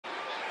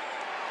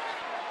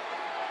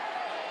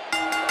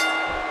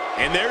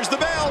And there's the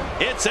bell.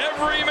 It's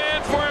every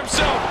man for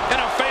himself in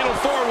a fatal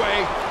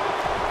four-way.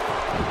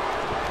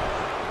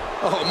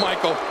 Oh,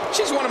 Michael,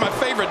 she's one of my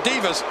favorite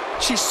divas.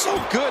 She's so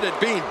good at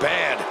being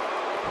bad.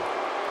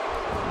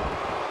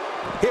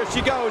 Here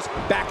she goes,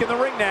 back in the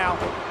ring now.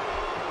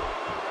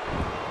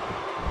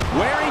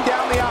 Wearing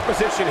down the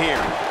opposition here.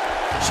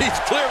 She's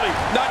clearly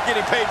not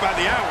getting paid by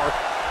the hour.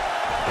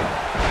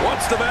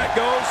 Once the back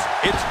goes,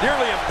 it's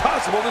nearly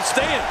impossible to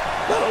stand,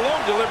 let alone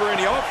deliver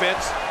any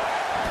offense.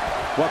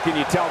 What can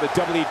you tell the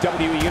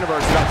WWE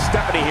Universe about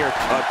Stephanie here?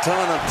 A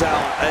ton of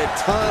talent, a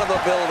ton of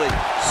ability.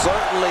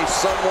 Certainly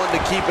someone to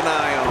keep an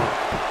eye on.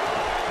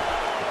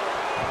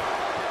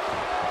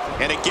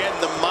 And again,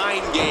 the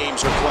mind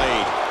games are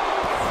played.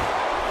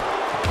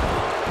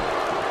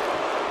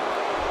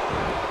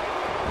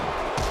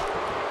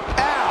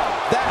 Ow,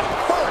 that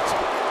hurt.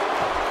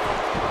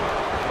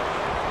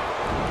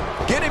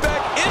 Getting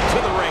back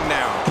into the ring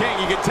now. King,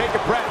 you can take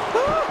a breath.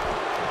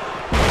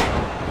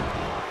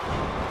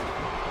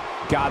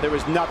 God, there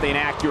was nothing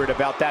accurate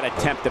about that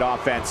attempted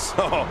offense.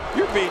 Oh,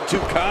 you're being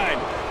too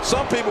kind.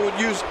 Some people would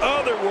use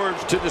other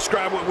words to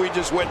describe what we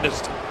just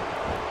witnessed.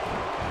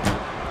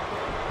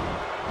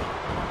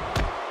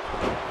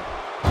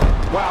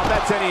 Wow,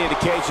 that's any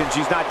indication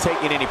she's not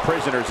taking any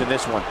prisoners in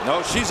this one.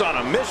 No, she's on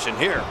a mission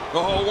here.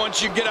 Oh,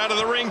 once you get out of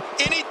the ring,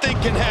 anything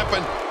can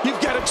happen. You've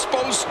got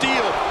exposed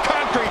steel,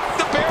 concrete,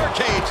 the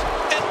barricades,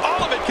 and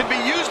all of it can be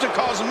used to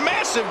cause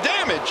massive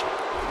damage.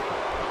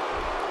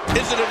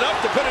 Is it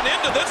enough to put an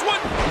end to this one?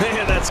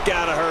 Man, that's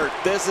gotta hurt.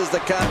 This is the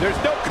kind. There's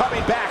no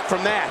coming back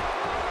from that.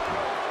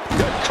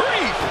 Good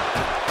grief!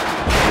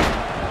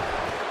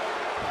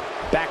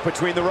 Back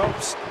between the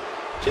ropes.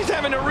 She's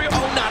having a real...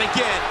 Oh, not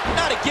again.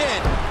 Not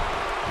again.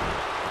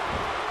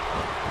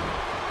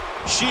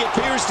 She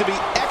appears to be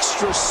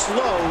extra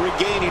slow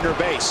regaining her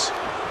base.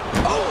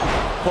 Oh,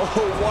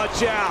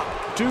 watch out.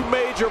 Two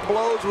major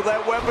blows with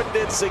that weapon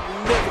did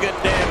significant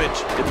damage.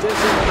 If this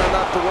isn't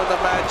enough to win the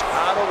match,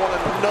 I don't want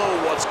to know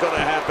what's going to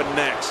happen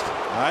next.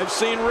 I've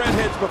seen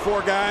redheads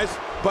before, guys,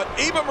 but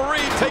Eva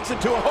Marie takes it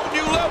to a whole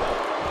new level.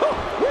 Oh,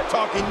 we're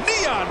talking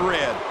neon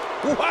red.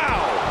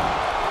 Wow.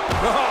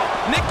 Oh,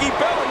 Nikki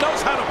Bella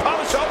knows how to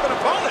polish off an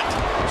opponent.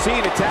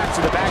 Seeing attacks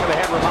to the back of the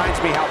head reminds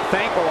me how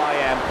thankful I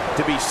am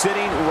to be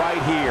sitting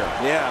right here.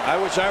 Yeah, I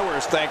wish I were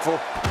as thankful.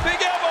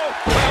 Big elbow.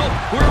 Well,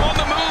 we're on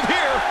the move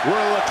here.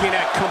 We're looking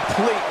at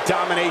complete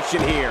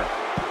domination here.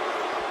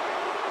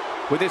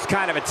 With this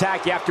kind of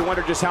attack, you have to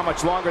wonder just how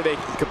much longer they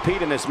can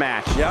compete in this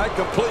match. Yeah, I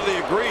completely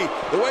agree.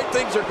 The way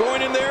things are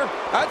going in there,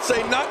 I'd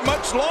say not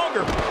much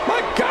longer. My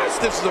gosh,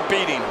 this is a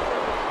beating.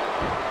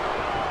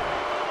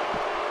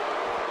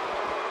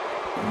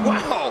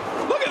 Wow,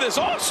 look at this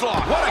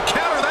onslaught. What a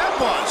counter that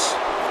was.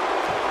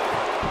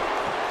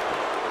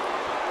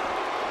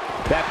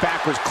 That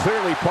back was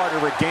clearly part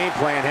of her game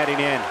plan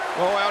heading in.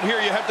 Oh, out here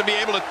you have to be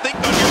able to think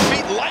on your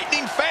feet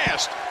lightning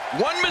fast.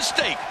 One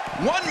mistake,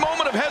 one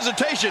moment of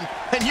hesitation,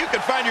 and you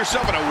could find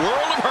yourself in a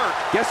world of hurt.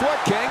 Guess what,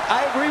 King?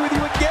 I agree with you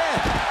again.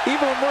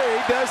 Eva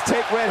Marie does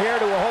take red hair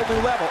to a whole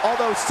new level,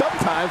 although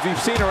sometimes we've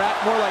seen her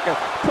act more like a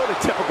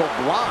prototypical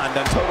blonde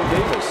on Total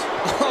Divas.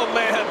 Oh,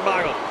 man,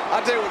 Michael.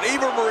 I tell you what,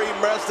 Eva Marie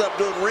messed up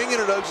doing ring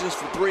introductions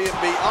for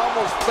 3MB.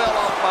 Almost fell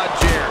off my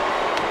chair.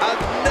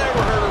 I've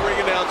never heard a ring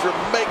announcer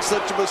make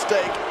such a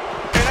mistake.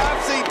 And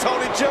I've seen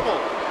Tony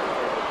Jibble.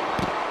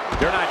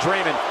 They're not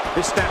dreaming.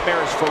 This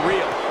snapmare is for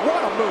real.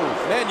 What a move.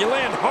 Man, you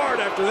land hard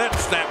after that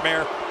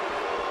snapmare.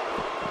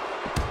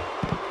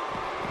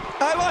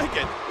 I like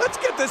it. Let's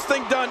get this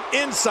thing done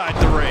inside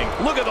the ring.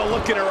 Look at the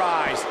look in her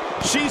eyes.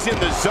 She's in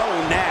the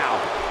zone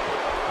now.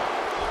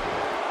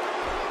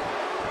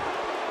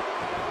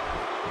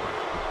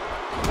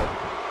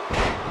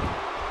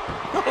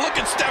 Look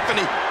at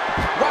Stephanie.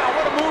 Wow,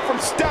 what a move from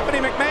Stephanie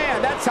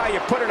McMahon. That's how you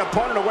put an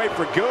opponent away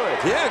for good.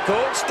 Yeah,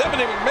 Cole.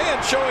 Stephanie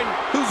McMahon showing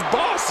who's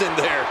boss in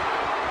there.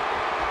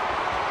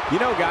 You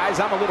know, guys,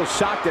 I'm a little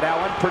shocked at how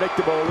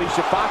unpredictable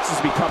Alicia Fox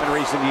has become in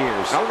recent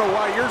years. I don't know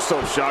why you're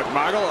so shocked,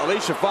 Michael.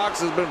 Alicia Fox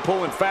has been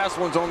pulling fast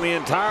ones on the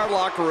entire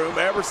locker room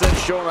ever since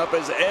showing up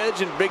as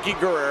Edge and Vicky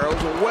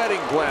Guerrero's wedding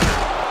planner.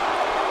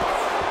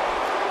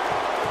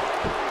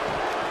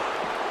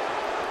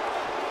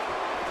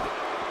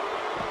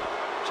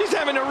 She's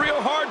having a real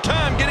hard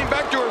time getting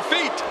back to her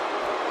feet.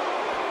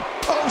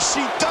 Oh,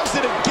 she does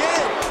it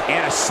again.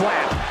 And a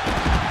slap.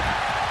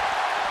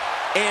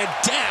 And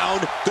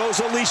down goes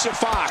Alicia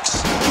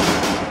Fox.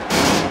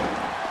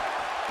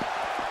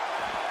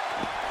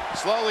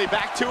 Slowly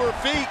back to her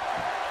feet.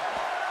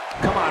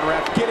 Come on,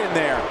 ref, get in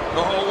there.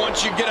 Oh,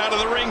 once you get out of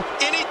the ring,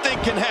 anything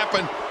can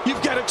happen.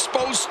 You've got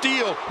exposed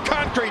steel,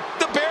 concrete,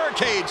 the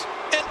barricades,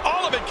 and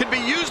all of it can be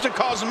used to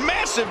cause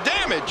massive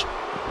damage.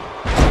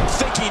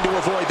 Thinking to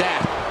avoid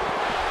that.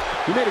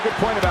 You made a good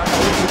point about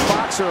Alicia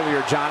Fox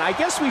earlier, John. I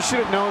guess we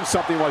should have known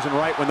something wasn't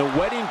right when the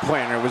wedding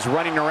planner was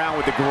running around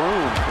with the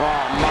groom.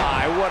 Oh,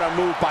 my, what a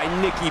move by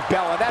Nikki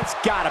Bella. That's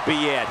got to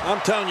be it. I'm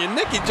telling you,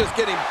 Nikki's just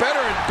getting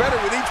better and better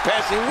with each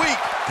passing week.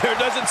 There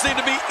doesn't seem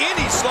to be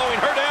any slowing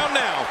her down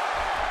now.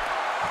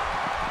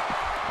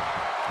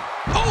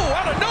 Oh,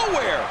 out of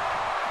nowhere.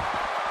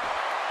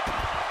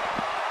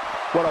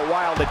 but a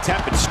wild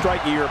attempt at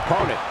striking your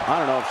opponent. I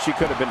don't know if she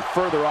could have been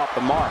further off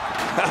the mark.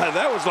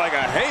 That was like a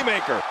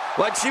haymaker,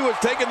 like she was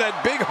taking that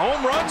big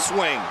home run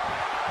swing.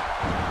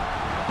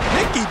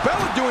 Nikki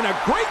Bella doing a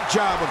great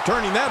job of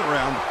turning that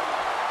around.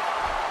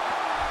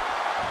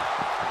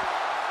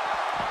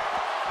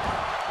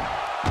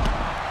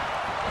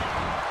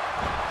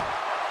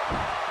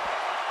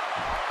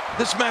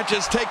 This match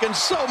has taken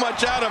so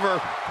much out of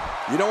her.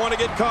 You don't want to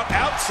get caught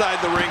outside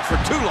the ring for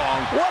too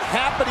long. What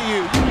happened to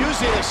you? You're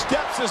using the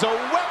steps as a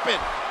weapon.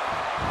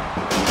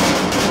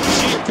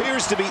 She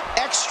appears to be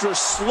extra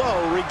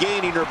slow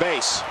regaining her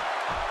base.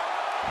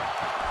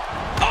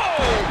 Oh,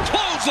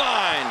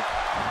 clothesline!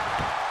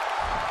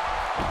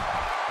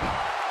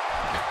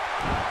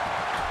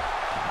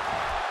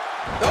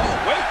 Oh,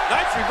 wait,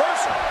 nice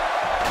reversal.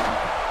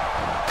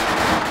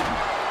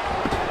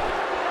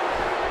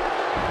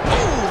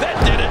 Oh, that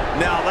did it.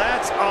 Now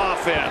that's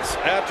offense.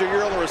 After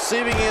you're on the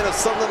receiving end of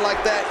something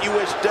like that, you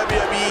wish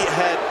WWE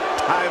had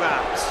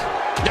timeouts.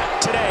 Not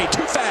today,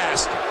 too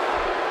fast.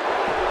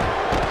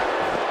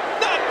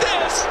 Not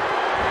this.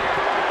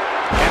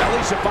 And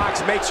Alicia Fox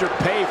makes her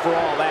pay for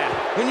all that.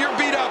 When you're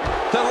beat up,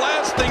 the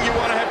last thing you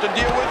want to have to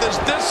deal with is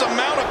this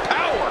amount of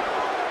power.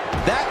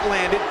 That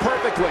landed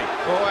perfectly.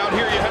 Oh, out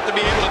here you have to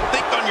be able to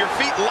think on your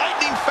feet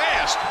lightning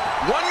fast.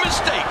 One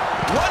mistake,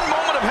 one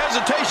moment of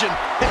hesitation.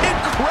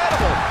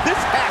 Incredible.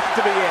 This has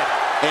to be it.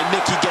 And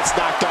Nikki gets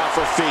knocked off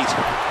her feet.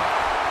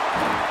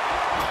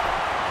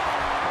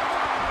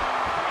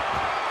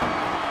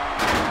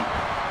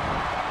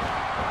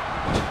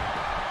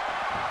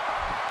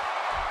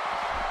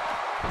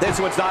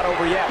 This one's not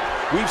over yet.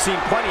 We've seen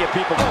plenty of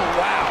people. Oh,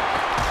 wow.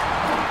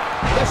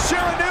 The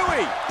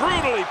Shiranui.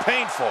 Brutally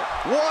painful.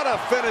 What a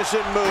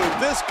finishing move.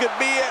 This could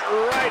be it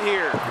right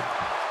here.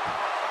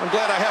 I'm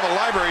glad I have a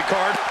library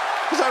card,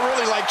 because I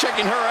really like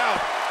checking her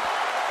out.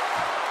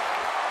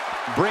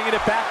 Bringing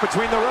it back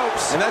between the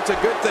ropes. And that's a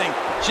good thing.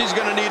 She's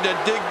going to need to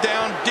dig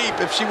down deep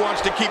if she wants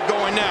to keep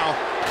going now.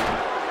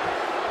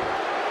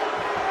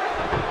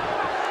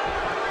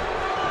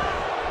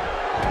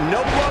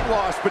 No blood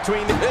loss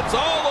between the... It's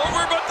all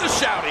over but the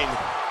shouting.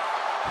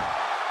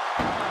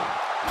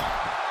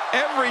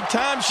 Every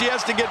time she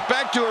has to get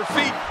back to her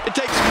feet, it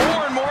takes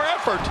more and more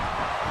effort.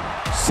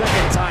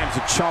 Second time's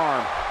a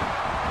charm.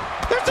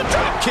 There's a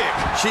drop kick.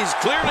 She's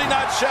clearly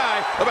not shy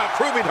about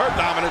proving her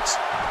dominance.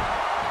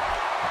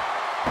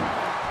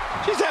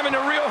 She's having a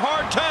real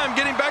hard time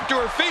getting back to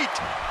her feet.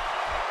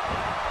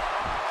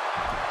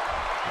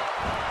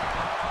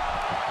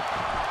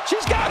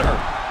 She's got her.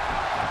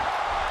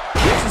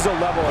 This is a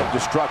level of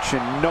destruction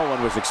no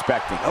one was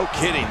expecting. No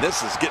kidding,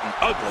 this is getting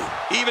ugly.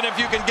 Even if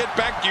you can get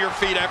back to your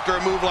feet after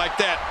a move like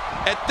that,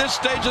 at this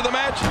stage of the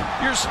match,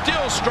 you're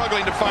still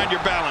struggling to find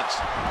your balance.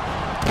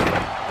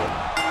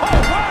 Oh,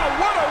 wow.